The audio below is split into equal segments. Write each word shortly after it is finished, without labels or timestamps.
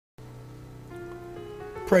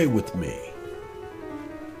Pray with me.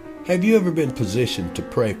 Have you ever been positioned to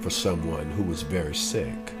pray for someone who was very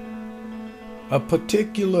sick? A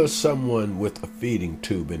particular someone with a feeding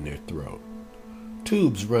tube in their throat.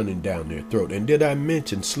 Tubes running down their throat. And did I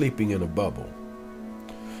mention sleeping in a bubble?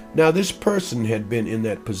 Now this person had been in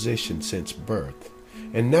that position since birth.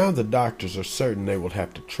 And now the doctors are certain they will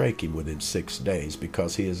have to trach him within 6 days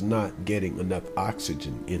because he is not getting enough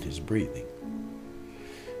oxygen in his breathing.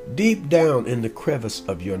 Deep down in the crevice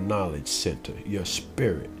of your knowledge center, your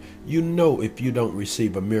spirit, you know if you don't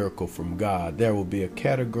receive a miracle from God, there will be a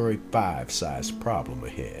category 5 size problem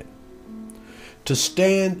ahead. To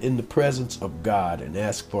stand in the presence of God and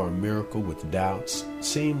ask for a miracle with doubts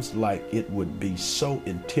seems like it would be so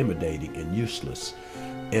intimidating and useless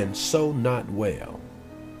and so not well.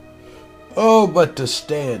 Oh, but to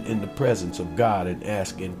stand in the presence of God and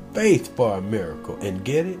ask in faith for a miracle and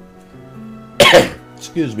get it,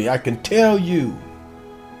 excuse me, I can tell you,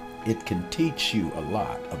 it can teach you a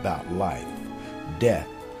lot about life, death,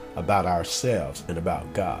 about ourselves, and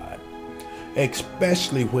about God.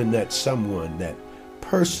 Especially when that someone, that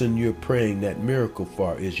person you're praying that miracle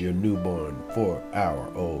for is your newborn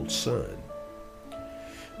 4-hour-old son.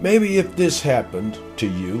 Maybe if this happened to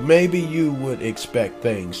you, maybe you would expect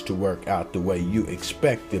things to work out the way you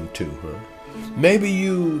expect them to, huh? Maybe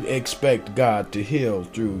you'd expect God to heal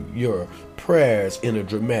through your prayers in a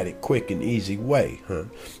dramatic, quick, and easy way, huh?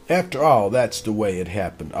 After all, that's the way it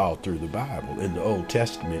happened all through the Bible, in the Old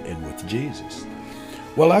Testament, and with Jesus.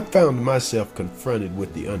 Well, I found myself confronted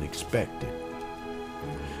with the unexpected.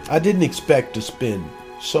 I didn't expect to spend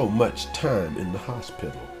so much time in the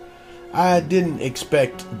hospital. I didn't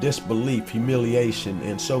expect disbelief, humiliation,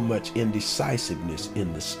 and so much indecisiveness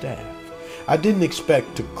in the staff. I didn't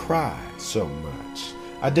expect to cry so much.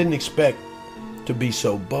 I didn't expect to be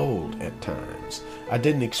so bold at times. I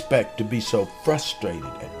didn't expect to be so frustrated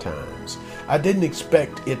at times. I didn't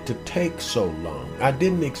expect it to take so long. I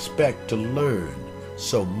didn't expect to learn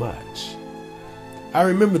so much. I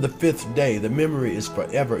remember the 5th day. The memory is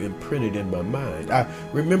forever imprinted in my mind. I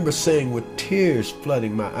remember saying with tears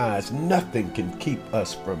flooding my eyes, nothing can keep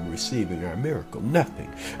us from receiving our miracle. Nothing.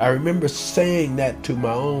 I remember saying that to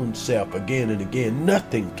my own self again and again.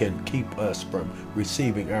 Nothing can keep us from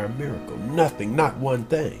receiving our miracle. Nothing. Not one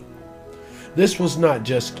thing. This was not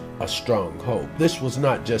just a strong hope. This was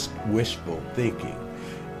not just wishful thinking.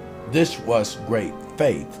 This was great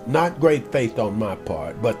faith. Not great faith on my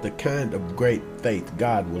part, but the kind of great faith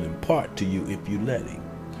God will impart to you if you let Him.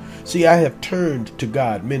 See, I have turned to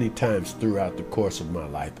God many times throughout the course of my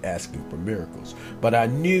life asking for miracles, but I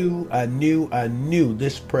knew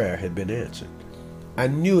this prayer had been answered. I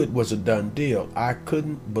knew it was a done deal. I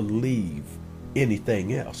couldn't believe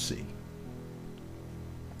anything else, see.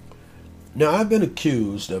 Now, I've been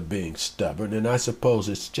accused of being stubborn, and I suppose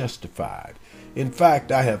it's justified. In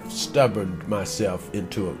fact, I have stubborned myself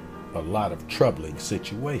into a lot of troubling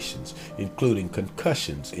situations, including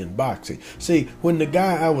concussions in boxing. See, when the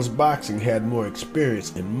guy I was boxing had more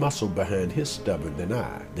experience and muscle behind his stubborn than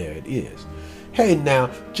I, there it is. Hey now,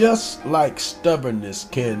 just like stubbornness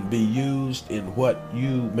can be used in what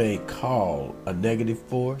you may call a negative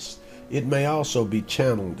force, it may also be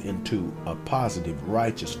channeled into a positive,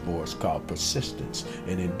 righteous force called persistence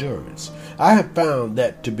and endurance. I have found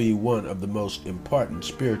that to be one of the most important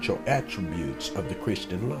spiritual attributes of the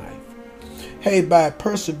Christian life. Hey, by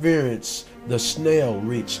perseverance, the snail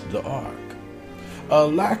reached the ark. A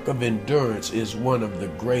lack of endurance is one of the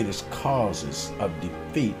greatest causes of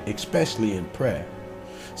defeat, especially in prayer.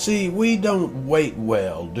 See, we don't wait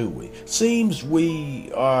well, do we? Seems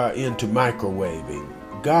we are into microwaving.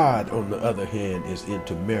 God, on the other hand, is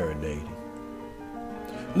into marinating.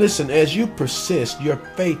 Listen, as you persist, your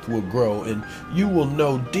faith will grow, and you will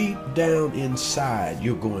know deep down inside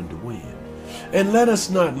you're going to win. And let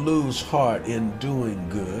us not lose heart in doing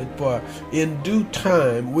good, for in due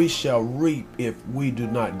time we shall reap if we do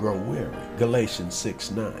not grow weary. Galatians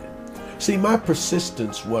 6:9. See, my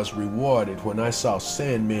persistence was rewarded when I saw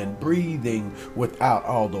Sandman breathing without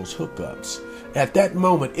all those hookups. At that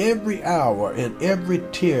moment, every hour and every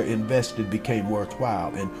tear invested became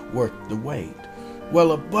worthwhile and worth the wait.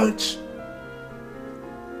 Well, a bunch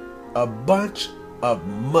of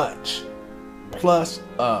much plus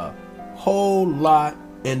a whole lot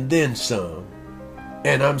and then some,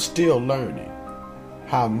 and I'm still learning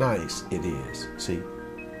how nice it is. See,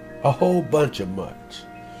 a whole bunch of much.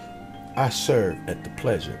 I serve at the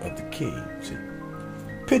pleasure of the King. See,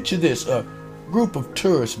 picture this: a group of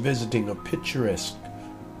tourists visiting a picturesque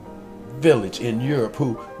village in Europe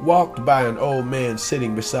who walked by an old man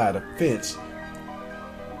sitting beside a fence.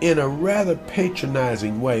 In a rather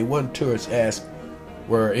patronizing way, one tourist asked,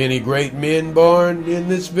 Were any great men born in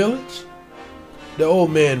this village? The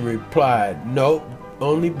old man replied, nope,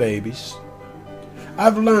 only babies.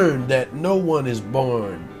 I've learned that no one is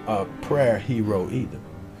born a prayer hero either.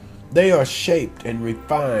 They are shaped and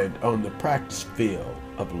refined on the practice field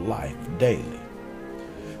of life daily.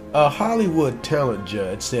 A Hollywood talent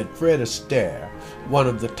judge said Fred Astaire, one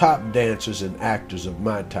of the top dancers and actors of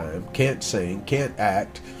my time, can't sing, can't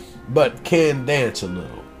act, but can dance a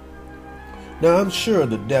little. Now I'm sure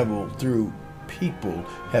the devil through people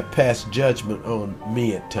have passed judgment on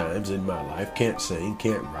me at times in my life. Can't sing,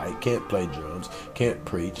 can't write, can't play drums, can't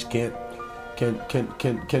preach, can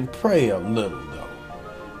pray a little though.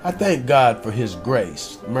 I thank God for his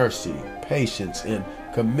grace, mercy, patience, and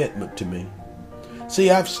commitment to me.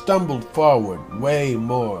 See, I've stumbled forward way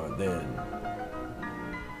more than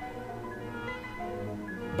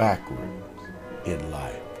backwards in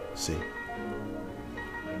life, see.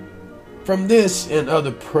 From this and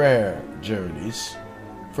other prayer journeys,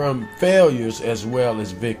 from failures as well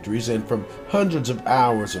as victories, and from hundreds of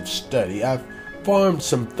hours of study, I've formed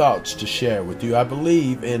some thoughts to share with you. I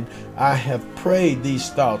believe and I have prayed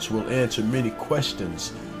these thoughts will answer many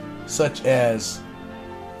questions, such as,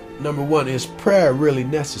 number one, is prayer really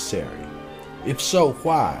necessary? If so,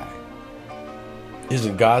 why?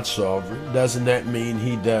 Isn't God sovereign? Doesn't that mean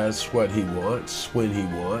he does what he wants, when he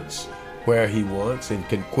wants, where he wants, and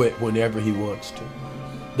can quit whenever he wants to?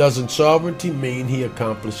 Doesn't sovereignty mean he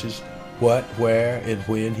accomplishes what, where, and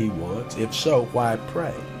when he wants? If so, why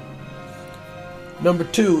pray? Number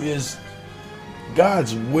two, is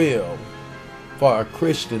God's will for a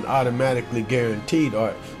Christian automatically guaranteed,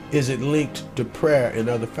 or is it linked to prayer and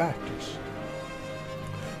other factors?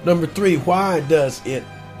 Number three, why does it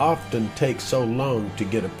often take so long to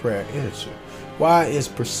get a prayer answered? Why is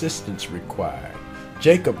persistence required?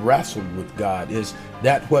 Jacob wrestled with God. Is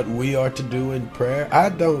that what we are to do in prayer? I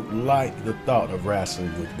don't like the thought of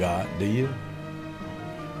wrestling with God, do you?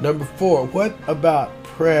 Number four, what about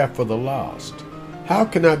prayer for the lost? How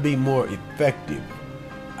can I be more effective?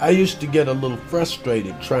 I used to get a little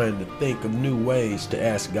frustrated trying to think of new ways to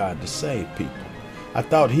ask God to save people. I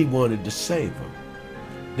thought he wanted to save them.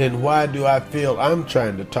 Then why do I feel I'm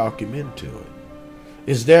trying to talk him into it?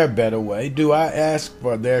 Is there a better way? Do I ask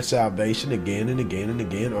for their salvation again and again and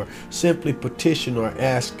again, or simply petition or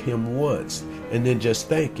ask him once and then just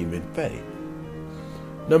thank him in faith?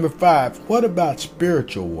 Number five, what about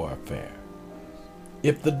spiritual warfare?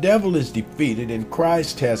 If the devil is defeated and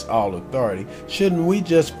Christ has all authority, shouldn't we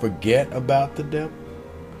just forget about the devil?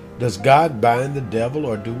 Does God bind the devil,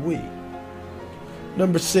 or do we?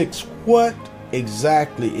 Number six, what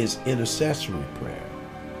exactly is intercessory prayer?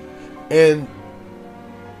 And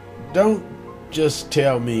don't just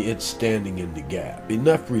tell me it's standing in the gap.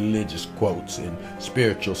 Enough religious quotes and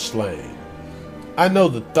spiritual slang. I know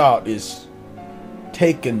the thought is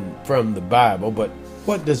taken from the Bible, but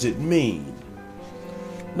what does it mean?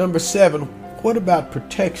 Number seven, what about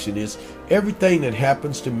protection? Is everything that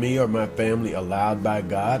happens to me or my family allowed by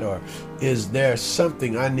God, or is there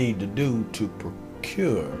something I need to do to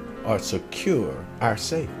procure or secure our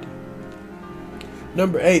safety?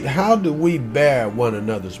 Number eight, how do we bear one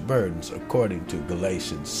another's burdens according to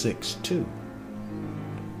Galatians 6:2?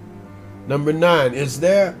 Number nine, is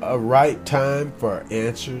there a right time for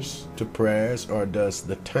answers to prayers, or does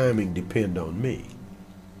the timing depend on me?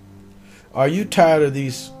 Are you tired of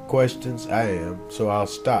these questions? I am, so I'll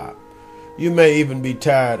stop. You may even be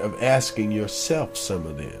tired of asking yourself some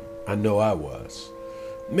of them. I know I was.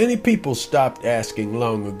 Many people stopped asking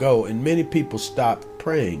long ago, and many people stopped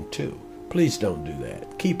praying too. Please don't do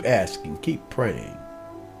that. Keep asking, keep praying.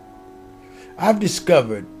 I've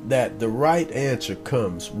discovered that the right answer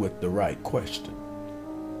comes with the right question.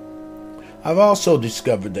 I've also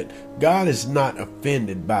discovered that God is not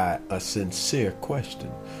offended by a sincere question.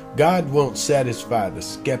 God won't satisfy the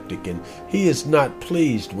skeptic, and he is not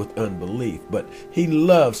pleased with unbelief, but he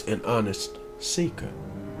loves an honest seeker.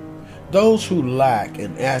 Those who lack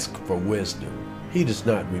and ask for wisdom, he does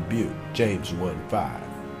not rebuke. James 1:5.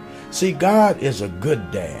 See, God is a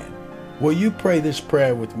good dad. Will you pray this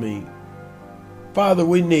prayer with me? Father,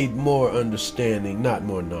 we need more understanding, not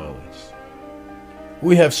more knowledge.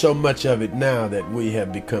 We have so much of it now that we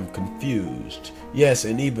have become confused, yes,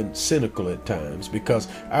 and even cynical at times, because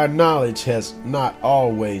our knowledge has not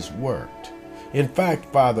always worked. In fact,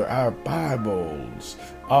 Father, our Bibles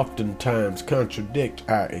oftentimes contradict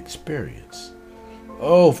our experience.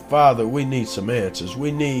 Oh, Father, we need some answers.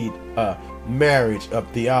 We need a marriage of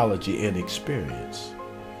theology and experience.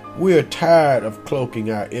 We are tired of cloaking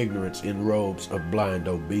our ignorance in robes of blind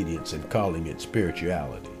obedience and calling it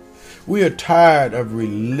spirituality. We are tired of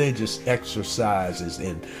religious exercises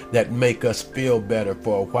and that make us feel better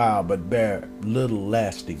for a while but bear little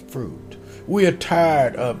lasting fruit. We are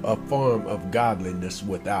tired of a form of godliness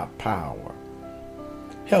without power.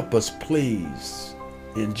 Help us, please,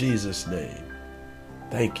 in Jesus' name.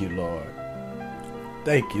 Thank you, Lord.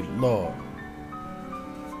 Thank you, Lord.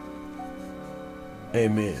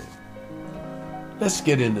 Amen. Let's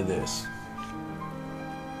get into this.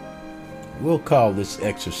 We'll call this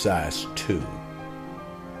exercise 2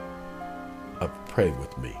 of Pray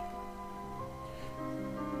With Me.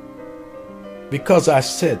 Because I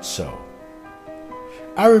said so.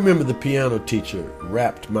 I remember the piano teacher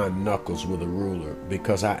rapped my knuckles with a ruler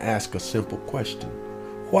because I asked a simple question.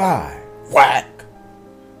 Why? Whack!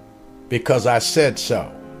 Because I said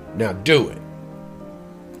so. Now do it.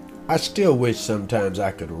 I still wish sometimes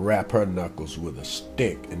I could rap her knuckles with a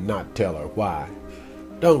stick and not tell her why.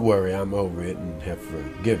 Don't worry, I'm over it and have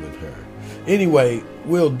forgiven her. Anyway,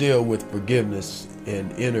 we'll deal with forgiveness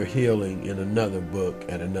and inner healing in another book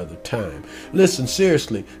at another time. Listen,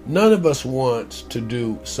 seriously, none of us wants to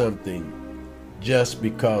do something just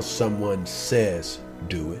because someone says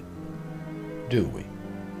do it, do we?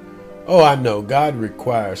 Oh, I know God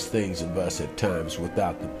requires things of us at times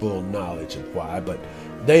without the full knowledge of why, but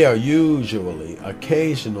they are usually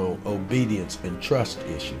occasional obedience and trust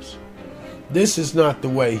issues. This is not the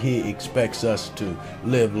way He expects us to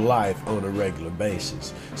live life on a regular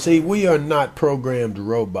basis. See, we are not programmed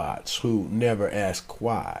robots who never ask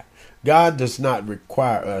why. God does not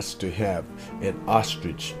require us to have an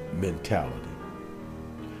ostrich mentality.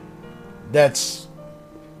 That's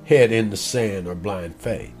head in the sand or blind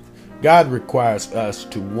faith. God requires us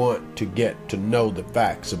to want to get to know the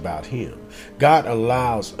facts about Him. God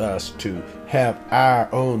allows us to have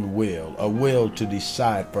our own will, a will to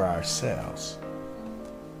decide for ourselves.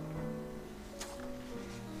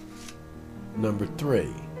 Number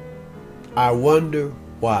 3, I wonder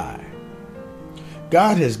why.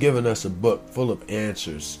 God has given us a book full of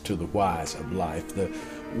answers to the whys of life. The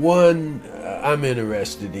one I'm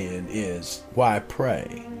interested in is why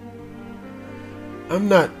pray. I'm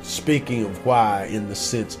not speaking of why in the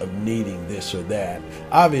sense of needing this or that.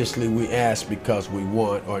 Obviously, we ask because we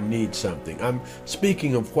want or need something. I'm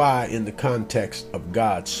speaking of why in the context of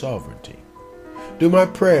God's sovereignty. Do my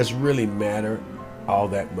prayers really matter all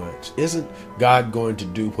that much? Isn't God going to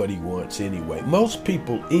do what He wants anyway? Most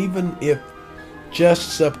people, even if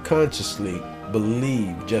just subconsciously,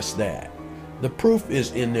 believe just that. The proof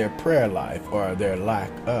is in their prayer life or their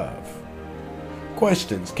lack of.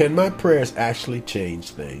 Questions. Can my prayers actually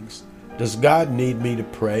change things? Does God need me to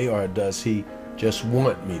pray, or does He just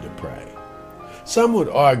want me to pray? Some would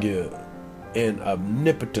argue an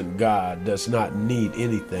omnipotent God does not need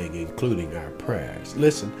anything, including our prayers.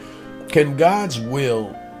 Listen, can God's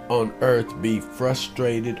will on earth be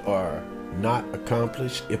frustrated or not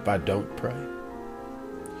accomplished if I don't pray?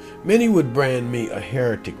 Many would brand me a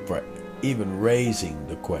heretic for even raising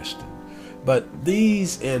the question. But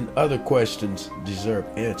these and other questions deserve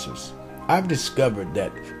answers. I've discovered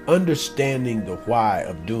that understanding the why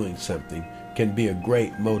of doing something can be a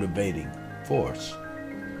great motivating force.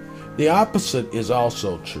 The opposite is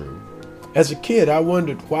also true. As a kid, I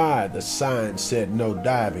wondered why the sign said no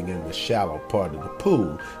diving in the shallow part of the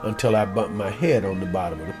pool until I bumped my head on the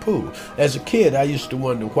bottom of the pool. As a kid, I used to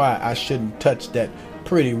wonder why I shouldn't touch that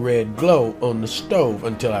pretty red glow on the stove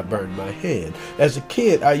until I burned my hand. As a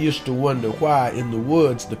kid, I used to wonder why in the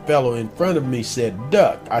woods the fellow in front of me said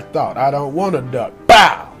duck. I thought, I don't want to duck.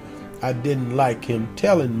 Pow! I didn't like him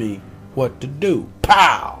telling me what to do.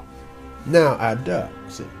 Pow! Now I duck.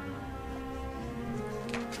 See?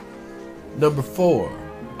 Number 4,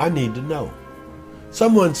 I need to know.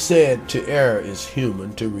 Someone said to err is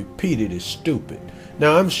human, to repeat it is stupid.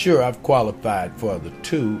 Now I'm sure I've qualified for the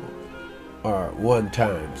 2 or 1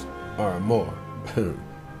 times or more,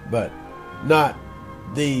 but not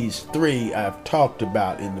these 3 I've talked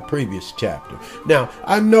about in the previous chapter. Now,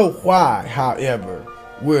 I know why, however,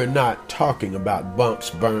 we're not talking about bumps,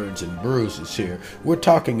 burns, and bruises here. We're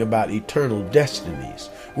talking about eternal destinies.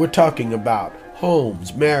 We're talking about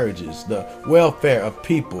homes, marriages, the welfare of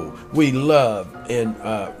people we love, and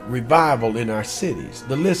revival in our cities.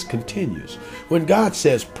 The list continues. When God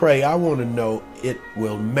says pray, I want to know it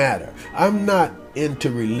will matter. I'm not into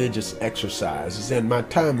religious exercises, and my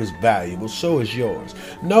time is valuable, so is yours.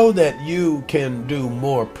 Know that you can do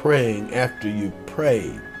more praying after you've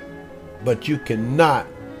prayed, but you cannot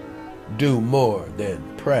do more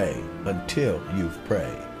than pray until you've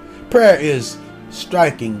prayed. Prayer is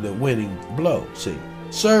striking the winning blow, see.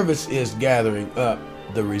 Service is gathering up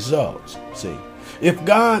the results, see. If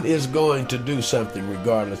God is going to do something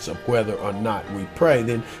regardless of whether or not we pray,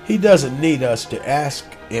 then he doesn't need us to ask,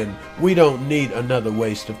 and we don't need another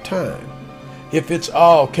waste of time. If it's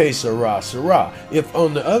all que sera, sera. If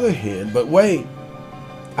on the other hand, but wait,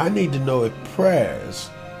 I need to know if prayers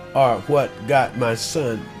are what got my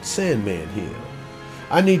son Sandman healed.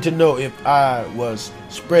 I need to know if I was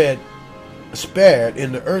spared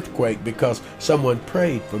in the earthquake because someone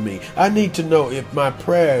prayed for me. I need to know if my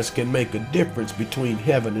prayers can make a difference between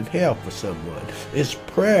heaven and hell for someone. Is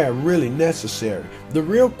prayer really necessary? The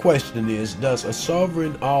real question is, does a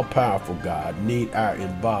sovereign, all-powerful God need our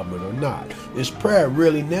involvement or not? Is prayer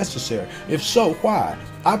really necessary? If so, why?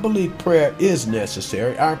 I believe prayer is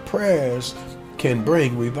necessary. Our prayers can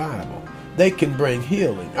bring revival. They can bring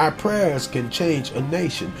healing. Our prayers can change a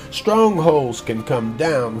nation. Strongholds can come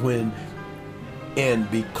down when and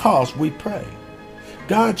because we pray.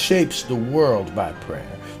 God shapes the world by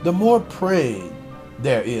prayer. The more praying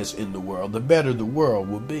there is in the world, the better the world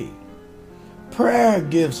will be. Prayer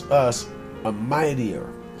gives us a mightier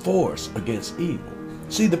force against evil.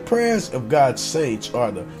 See, the prayers of God's saints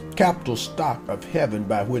are the capital stock of heaven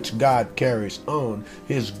by which God carries on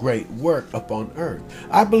his great work upon earth.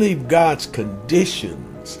 I believe God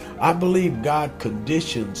conditions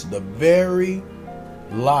the very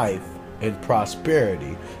life and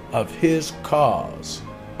prosperity of his cause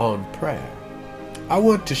on prayer. I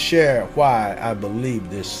want to share why I believe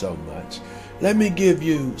this so much. Let me give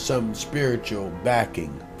you some spiritual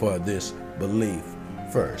backing for this belief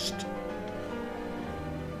first.